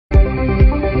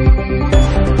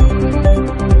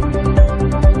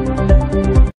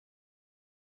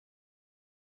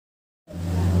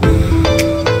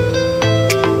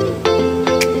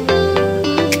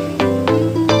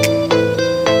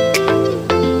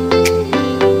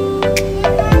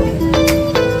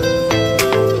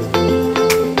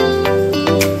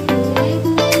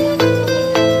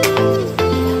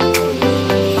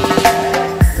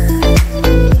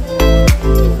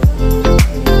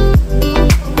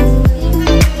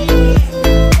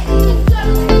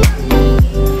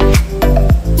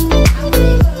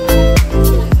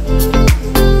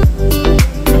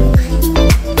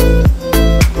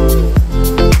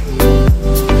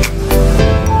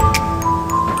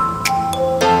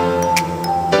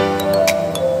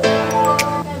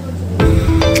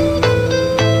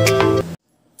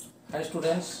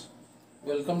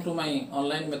welcome to my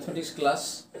online mathematics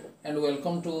class and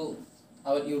welcome to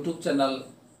our YouTube channel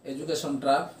Education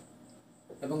Trap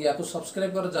एवं या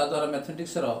subscribe कर जहाँद्वारा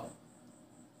mathematics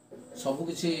सबु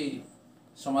किसी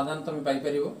समाधान तुम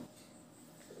पाइपर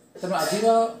तेणु आज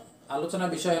आलोचना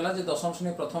विषय है जे दशम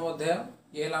श्रेणी प्रथम अध्याय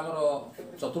ये आमर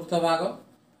चतुर्थ भाग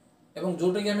एवं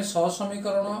जोटा कि आम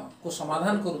सहसमीकरण को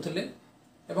समाधान करुले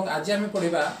एवं आज आम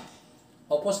पढ़ा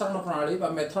अपसारण प्रणाली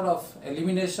मेथड ऑफ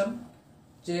एलिमिनेशन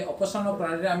जे अपसारण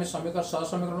प्रणाली आम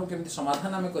सहसमीकरण को केमती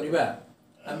समाधान आम करवा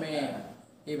आम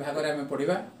ये भाग में आम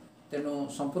पढ़ा तेणु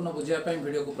संपूर्ण बुझापी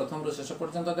वीडियो को प्रथम शेष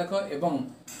पर्यंत देख एवं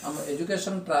आम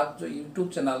एजुकेशन ट्रैप जो यूट्यूब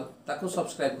चैनल ताको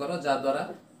सब्सक्राइब कर जहाँद्वारा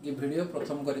ये वीडियो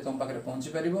प्रथम करी तुम पाखे पहुँची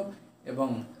पार एवं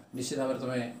निश्चित भाव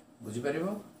तुम्हें बुझीपर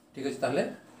ठीक अच्छे ताहले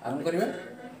आरंभ करिबा।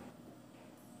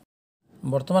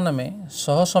 वर्तमान आम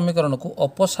सहसमीकरण को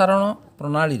अपसारण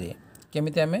प्रणाली रे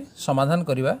केमिति आम समाधान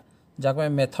करवा जहाँ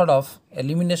मेथड ऑफ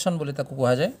एलिमिनेशन बोली ताको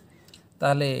कहा जाए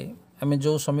ताहले आम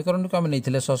जो समीकरण को आम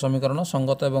नहीं सहसमीकरण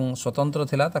संगत एवं स्वतंत्र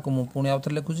थिला ताको मु पुणी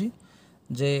आउथरे लिखुची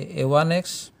जे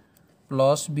a1x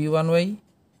plus b1y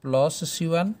plus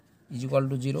c1 is equal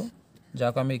to 0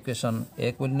 जहाँ आम इक्वेशन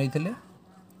 1 बोली नहीं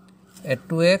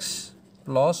a2x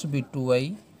plus b2y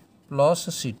plus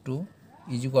c2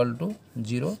 is equal to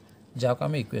 0 जहाँ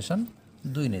आम इक्वेशन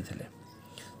 2 नहीं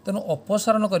तेणु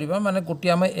अपसारण करवा माने गोटे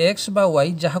आम एक्स बा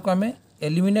वाई जहाँ को आम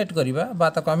एलिमिनेट करवा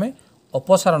आम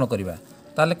अपसारण करवा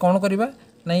ताले कौन करवा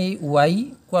ना वाई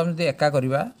को आम एका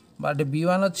करवा एटे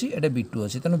b1 अच्छी एटे b2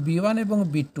 अच्छी तेणु b1 एवं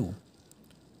b2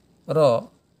 रो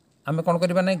आम कौन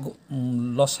करवा ना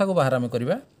लसा को बाहर आम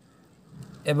करवा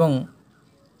एवं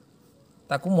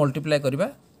ताकू मल्टीप्लाई करवा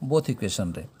बोथ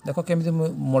इक्वेशन रे देखो केमिति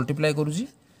मल्टीप्लाई करूची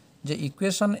जे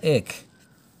इक्वेशन 1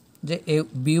 जे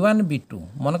b1 b2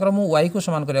 मनकर मु y को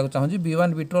समान करिया चाहूँ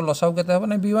b1 b2 लसाउ केते हो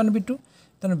ना b1 b2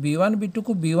 तेणु b1 b2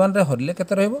 को b1 रे हरले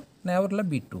केते रहबो ना आउरला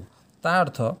b2 ता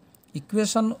अर्थ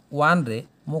इक्वेशन 1 रे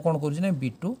मु कोन करूची ना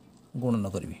b2 गुणन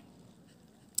करबी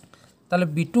ताले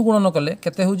b2 गुणन कले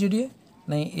केते हो जिडी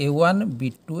ना a1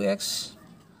 b2x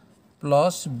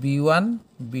plus b1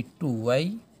 b2y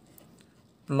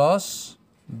plus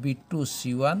b2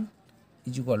 c1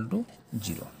 is equal to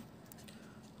 0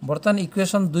 बर्तमान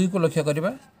इक्वेशन 2 को लक्ष्य करवा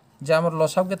जे आम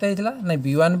लसाव के ना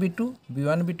b1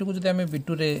 b2 को जब आम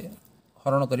b2 रे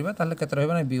हरण करवा ताले केते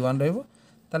रहबो ना b1 रहबो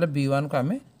ताले b1 को आम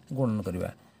गुणन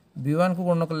करवा b1 को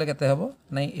गुणन कले केते हबो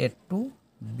ना a2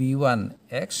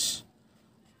 b1x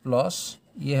प्लस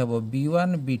ये हबो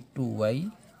b1 b2y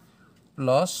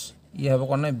प्लस ये हबो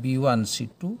कोन b1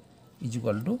 c2 is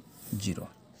equal to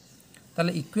 0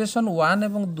 ताले इक्वेशन 1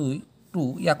 एवं 2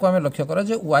 या को आम लक्ष्य करा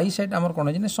जे y साइड आमर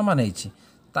कोन जे समान हेछि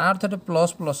तार थे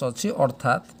प्लस प्लस अच्छी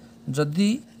अर्थात जदि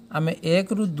आम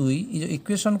 1 रु 2 ये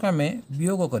इक्वेशन को आम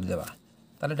वियोग करदेवा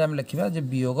ताले आम लिखा जे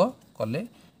वियोग कले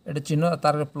ये चिन्ह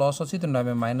तार प्लस अच्छी तेणु आम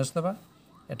माइनस देवा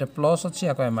ये प्लस अच्छी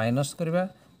या माइनस करवा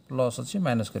प्लस अच्छी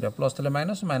माइनस करवा प्लस थे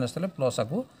माइनस माइनस थे प्लस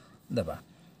आकु देवा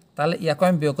ताले या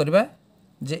आम वियोग करवा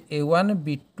जे a1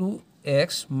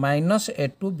 b2x minus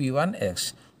a2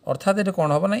 b1x अर्थात ये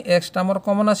कौन हम ना एक्सटा आमर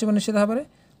कमन आसो निश्चित भाव में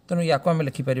तेणु या आम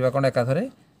लिखिपर कौन एकाथरे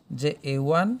जे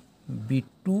a1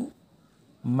 b2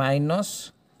 minus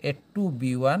a2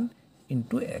 b1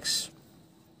 into x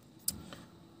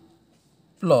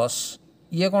plus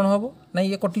ये कौन हम ना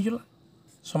ये कटिगला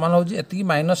सामान हो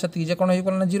माइनस एति जे कौन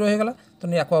होगा 0 होगा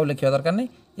तेणु या लिखा दरकार नहीं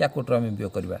या कोटू आम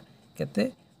वियोग करवा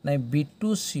केते ना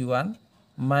b2 c1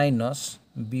 minus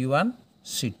b1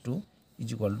 c2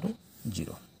 is equal to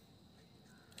 0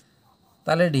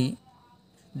 ताले D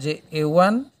J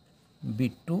a1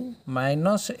 b2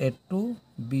 minus a2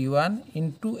 b1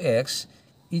 into x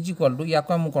is equal to या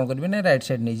कौन करी ना राइट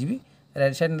साइड नहीं जी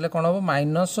राइट साइड ने कौन हम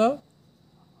minus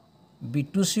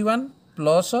b2 c1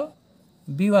 plus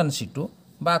b1 c2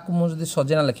 Baku मुझे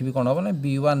सजेना लिखी कौन हम ना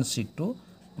b1 c2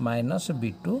 minus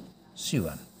b2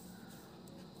 c1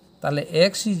 ताले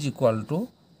x is equal to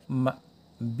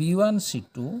b1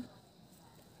 c2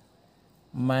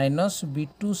 minus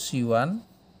b2 c1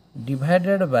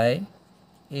 divided by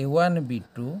a1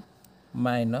 b2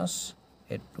 minus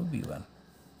a2 b1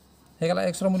 होगा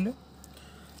एक्स मूल्य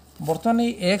बर्तमान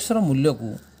ये एक्स मूल्य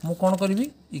को मु कौन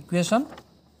करी इक्वेशन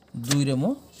 2 रे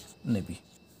मु नेबी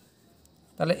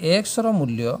ताले एक्स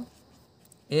मूल्य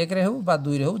 1 रे हो बा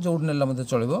 2 रे हो जो नेला मते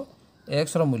चलिबो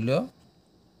एक्स मूल्य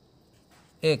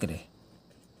 1 रे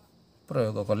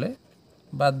प्रयोग कले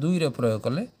बा 2 रे प्रयोग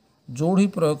कले जोड़ी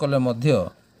प्रयोग कले मध्य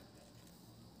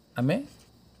आमे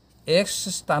एक्स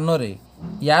स्थान रे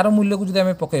यार मूल्य को जब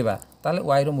आम पकेबा ताले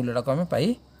वाई रो मूल्यटा को आम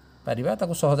पाई पारिबा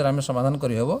ताको सहजरे आम समाधान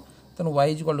करि हेबो तेणु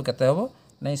वाई इज इक्वल टू केते हेबो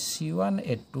ना c1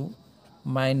 a2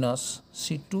 minus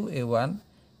c2 a1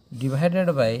 divided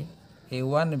by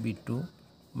a1 b2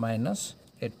 minus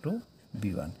a2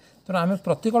 b1 तेणु आम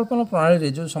प्रतिकल्पन प्रणाली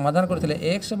जो समाधान करते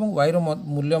एक्स और वाई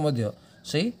मूल्य मध्य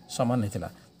से सामान होता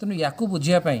तेणु या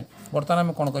बुझापी बर्तमान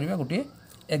आम कौन करवा गोटे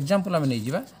एग्जाम्पल आम नहीं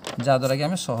जावा जहाँद्वारा कि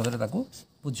आम सहजरे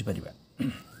बुझीपर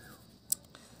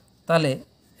ताले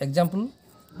example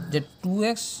J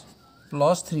 2x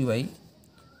plus 3y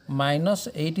minus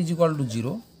 8 is equal to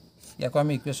 0 या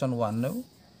आम इक्वेशन 1 ने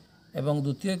एवं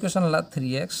द्वितीय इक्वेशन है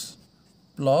 3x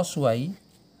plus y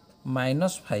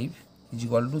minus 5 is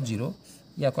equal to 0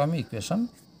 या आम इक्वेशन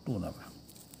 2 नवा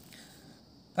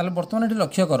ताले बर्तमान ये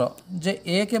लक्ष्य कर जे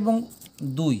 1 एवं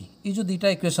 2 ये जो दुईटा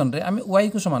इक्वेशन रे आम y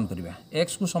को समान करवा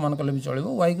x को समान कले भी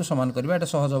चलो y को समान करवा ये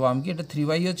सहज हम आमकी ये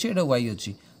 3y अच्छी ये y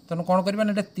अच्छी तेणु कौन करवा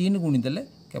ये 3 गुणीदे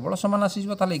केवल सामान आसीज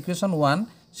ताले इक्वेशन 1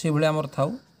 से भाई आमर थाउ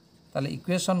ताले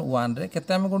इक्वेशन 1 रे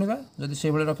केते आम गुणवा जदि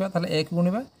से भाई रखा ताले 1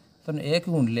 गुणवा तेणु 1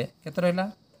 गुणिले केते रहा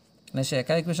ना से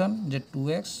एका equation J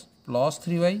 2x plus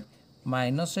 3y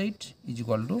minus 8 is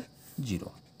equal to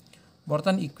 0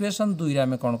 बर्तमान इक्वेशन 2 रे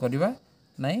आम कौन करवा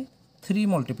ना 3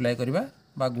 मल्टीप्लाई करवा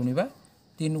बा गुणवा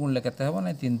 3 गुणिले केते हेबो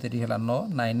ना 3 3 है 9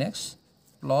 9x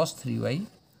plus 3y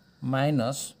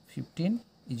minus 15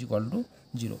 is equal to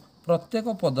 0 प्रत्येक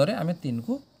पदरे आम 3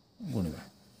 को गुणवा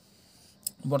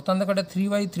बर्तमान देख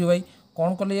 3y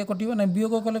कौन कले ये कटो ना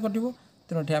वियोग कले कटो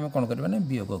तेणु ये आम कौन करवा ना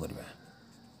वियोग करवा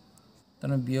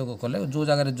तेणु वियोग कले जो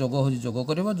जगह जोग हो जोग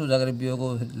कर जो जगह वियोग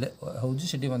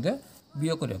होती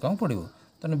वियोग करने पड़ो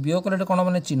तेणु वियोग कले कौन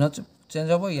मैंने चिन्ह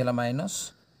चेंज हम ये माइनस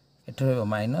एठर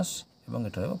माइनस और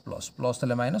एठर प्लस प्लस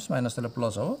थे माइनस माइनस थे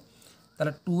प्लस हम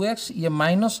ताले 2x ये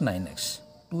minus 9x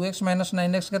 2x minus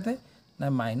 9x के ना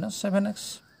माइनस 7x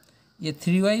ये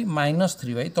 3y माइनस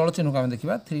 3y तल चिन्ह को आम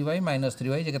देखा 3y माइनस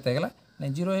 3y जे के ना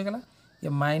 0 होगा ये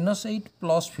माइनस 8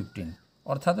 प्लस 15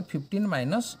 अर्थात 15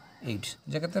 माइनस 8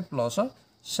 जे के प्लस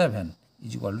 7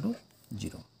 इज इक्वल टू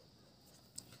 0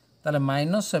 ताले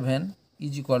minus 7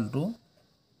 is equal to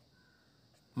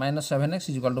minus 7x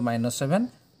is equal to minus 7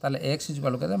 ताले x is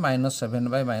equal to minus 7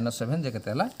 bye minus 7 जे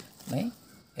के नहीं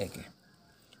 1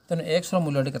 तेणु x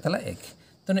मूल्य के 1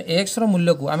 तेणु x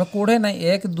मूल्य को आम कोड़े ना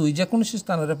 1 2 जेकोसी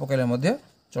स्थान में पकड़े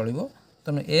चलो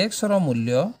तेणु x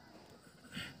मूल्य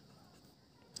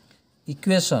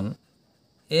इक्वेशन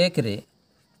 1 रे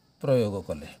प्रयोग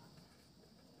कले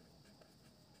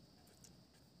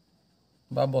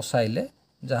बा बसाइले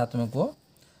जहाँ तुम कह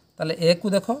ताले 1 को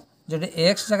देख जो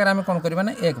x जगह आम कौन करवा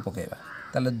ना 1 पकेबा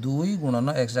ताले 2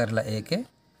 गुणन x जगह 1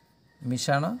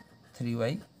 मिशाण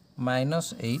 3y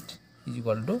minus 8 is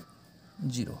equal to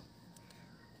 0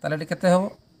 ताले केते हो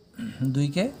 2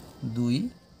 के 2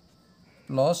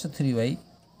 plus 3y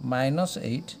minus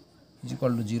 8 is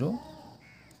equal to 0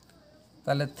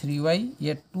 ताले 3y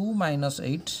ये 2 माइनस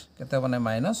 8 केते बने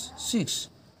माइनस 6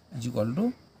 इज इक्वल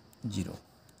टू 0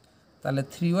 ताले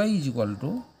 3y इज इक्वल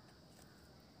टू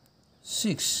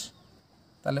 6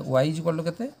 ताले y इज इक्वल टू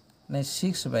केते नहीं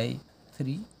 6 बाई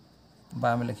 3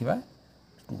 बा आम लिखा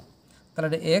 2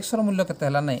 ताले x मूल्य केते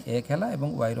हला नहीं 1 है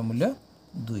और y मूल्य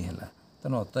 2 है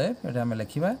तेणु अतएव ये आम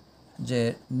लिखा जे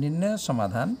निर्णय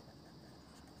समाधान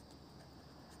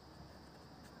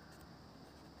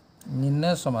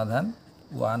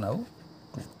 1 आउ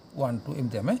 2 1 2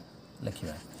 एमती आम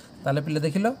लिखा ताले पिले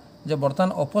देख लो जे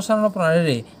बर्तमान अपसारण प्रणाली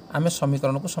रे आम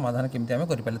समीकरण को समाधान केमती आम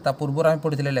करें पूर्व आम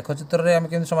पढ़ी लेखचित्र में आम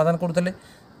केमती समाधान करूँ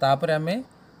तापर आम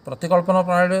प्रतिकल्पन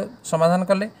प्रणाली समाधान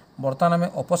कले बर्तमान आम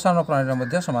अपसारण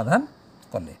प्रणाली समाधान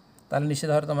कले ताले निश्चित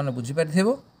भाव तुमने बुझीपारि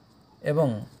एवं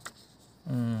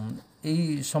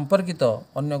यही संपर्कित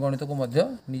अन्य गणित को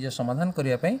निजे समाधान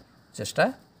करने चेष्टा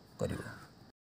करिवो।